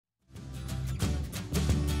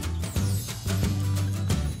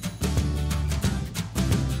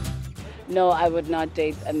No, I would not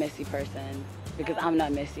date a messy person because I'm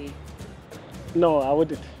not messy. No, I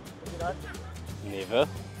wouldn't. Never.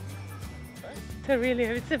 So really,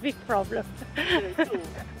 it's a big problem.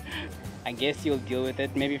 I guess you'll deal with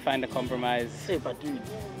it, maybe find a compromise. Hey, but dude,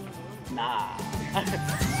 nah.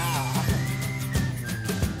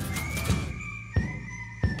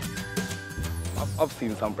 I've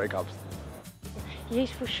seen some breakups. Yes,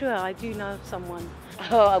 for sure, I do know someone.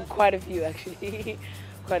 Oh, quite a few actually.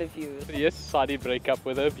 Quite a few. Yes, I did break up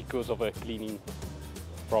with her because of a cleaning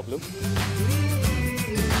problem.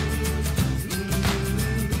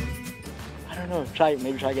 I don't know,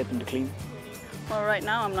 maybe try to get them to clean. Well, right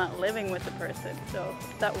now I'm not living with the person, so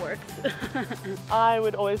that works. I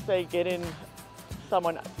would always say get in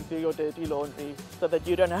someone to do your dirty laundry so that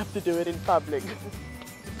you don't have to do it in public.